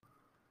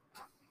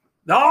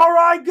All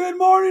right, good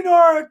morning,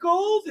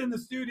 Oracles. In the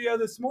studio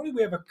this morning,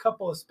 we have a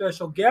couple of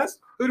special guests.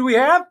 Who do we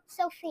have?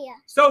 Sophia.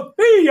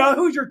 Sophia.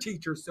 Who's your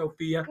teacher,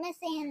 Sophia? Miss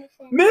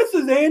Anderson.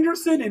 Mrs.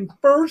 Anderson in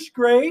first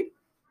grade.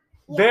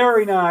 Yes.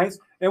 Very nice.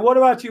 And what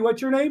about you?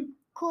 What's your name?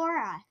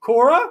 Cora.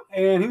 Cora.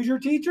 And who's your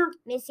teacher?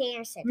 Miss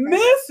Anderson.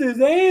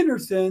 Mrs.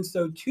 Anderson.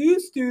 So 2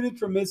 students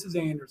from Mrs.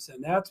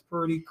 Anderson. That's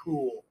pretty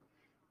cool.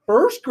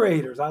 First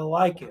graders. I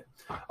like it.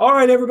 All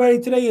right, everybody.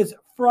 Today is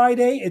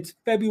Friday. It's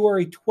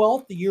February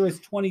 12th. The year is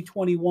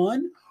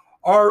 2021.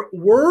 Our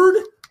word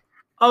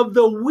of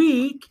the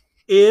week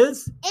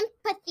is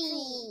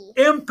Empathy.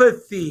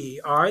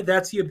 empathy. All right.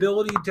 That's the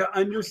ability to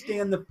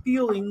understand the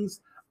feelings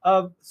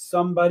of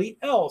somebody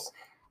else.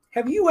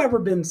 Have you ever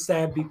been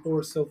sad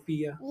before,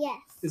 Sophia? Yes.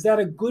 Is that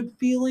a good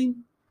feeling?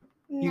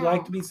 No. You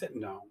like to be sad?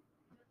 No.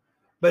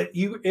 But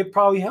it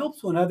probably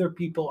helps when other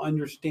people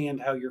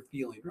understand how you're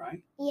feeling,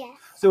 right? Yes.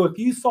 So if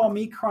you saw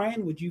me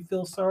crying, would you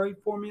feel sorry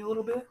for me a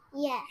little bit?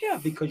 Yes. Yeah,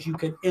 because you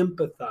can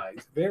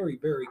empathize. Very,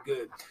 very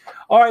good.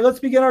 All right, let's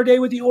begin our day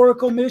with the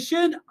Oracle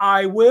mission.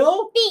 I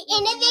will Be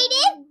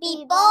innovative,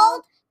 be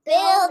bold,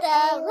 build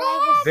a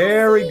legacy.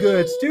 Very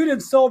good.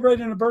 Students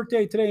celebrating a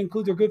birthday today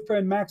include their good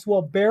friend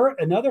Maxwell Barrett,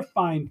 another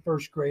fine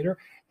first grader.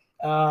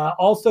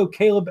 Also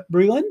Caleb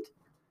Breland,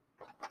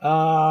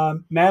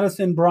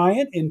 Madison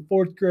Bryant in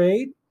 4th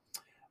grade,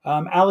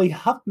 Allie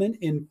Huffman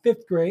in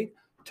 5th grade.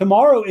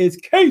 Tomorrow is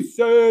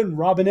Kason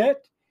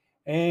Robinette.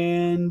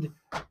 And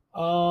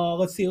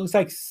let's see, it looks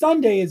like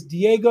Sunday is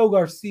Diego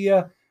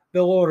Garcia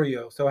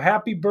Velorio. So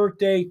happy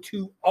birthday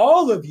to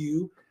all of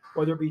you,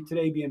 whether it be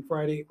today being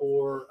Friday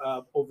or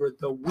over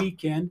the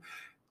weekend.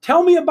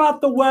 Tell me about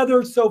the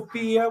weather,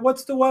 Sophia.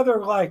 What's the weather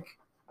like?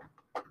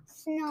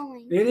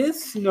 Snowing. It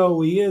is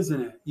snowy,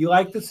 isn't it? You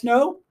like the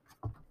snow?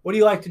 What do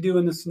you like to do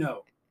in the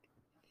snow?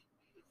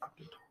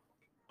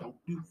 Don't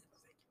do that.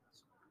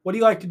 What do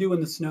you like to do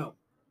in the snow?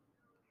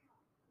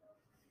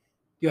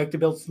 You like to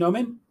build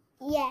snowmen?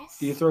 Yes.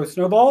 Do you throw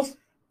snowballs?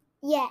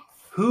 Yes.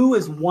 Who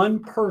is one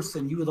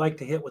person you would like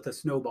to hit with a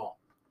snowball?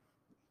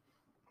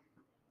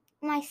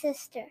 My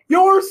sister.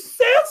 Your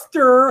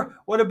sister!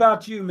 What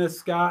about you, Miss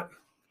Scott?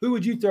 Who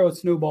would you throw a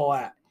snowball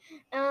at?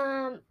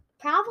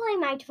 Probably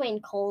my twin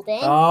Colden.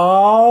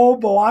 Oh,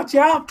 but watch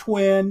out,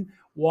 twin.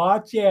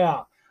 Watch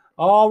out.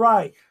 All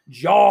right.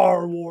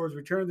 Jar Wars,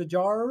 Return of the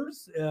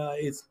Jars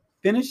is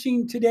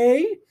finishing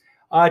today.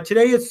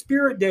 Today is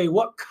Spirit Day.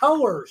 What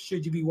color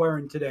should you be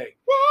wearing today?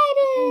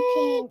 Red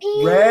and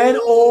pink. Red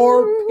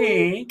or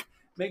pink.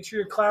 Make sure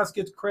your class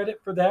gets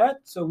credit for that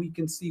so we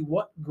can see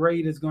what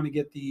grade is going to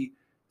get the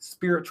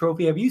Spirit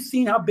Trophy. Have you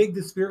seen how big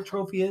the Spirit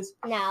Trophy is?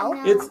 No.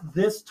 It's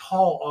this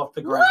tall off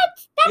the ground.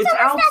 What? That's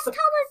It's almost as outside.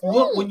 tall as me.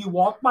 Look, when you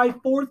walk by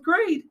 4th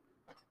grade,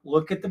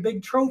 look at the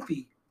big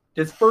trophy.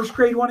 Does first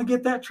grade want to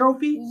get that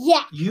trophy?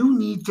 Yeah. You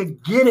need to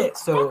get it.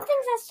 So That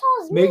thing's as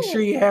tall as me. make sure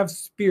you have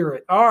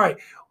spirit. All right.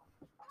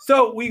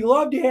 So we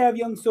love to have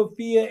young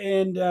Sophia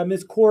and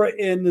Miss Cora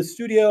in the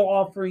studio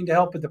offering to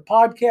help with the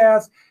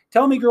podcast.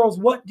 Tell me, girls,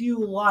 what do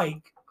you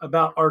like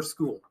about our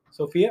school?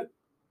 Sophia?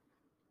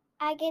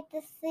 I get to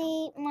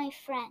see my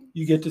friends.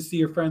 You get to see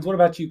your friends. What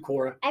about you,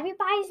 Cora?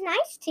 Everybody's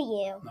nice to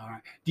you. All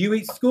right. Do you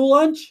eat school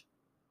lunch?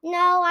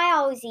 No, I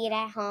always eat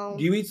at home.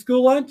 Do you eat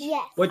school lunch?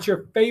 Yes. What's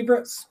your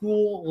favorite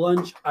school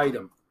lunch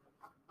item?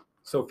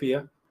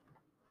 Sophia?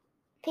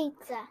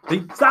 Pizza.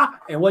 Pizza.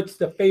 And what's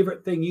the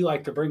favorite thing you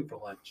like to bring for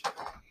lunch?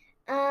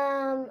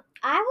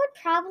 I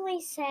would probably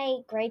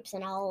say grapes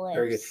and olives.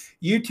 Very good.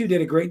 You two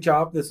did a great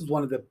job. This is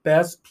one of the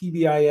best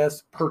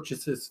PBIS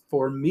purchases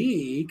for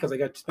me because I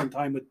got to spend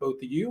time with both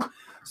of you.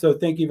 So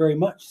thank you very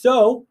much.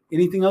 So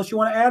anything else you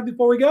want to add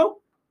before we go?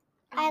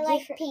 I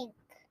like pink.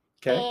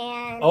 Okay.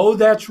 And Oh,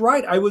 that's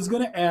right. I was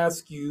going to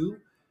ask you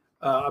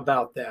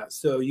about that.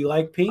 So you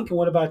like pink. And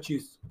what about you,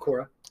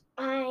 Cora?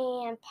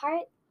 I am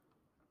part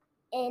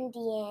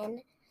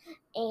Indian,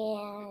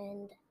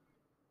 and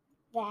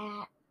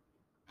that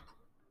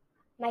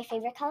my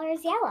favorite color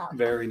is yellow.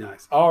 Very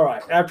nice. All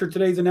right. After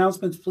today's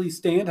announcements, please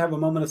stand, have a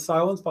moment of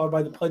silence, followed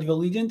by the Pledge of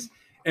Allegiance,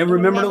 and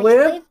remember to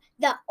live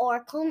the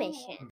Oracle mission.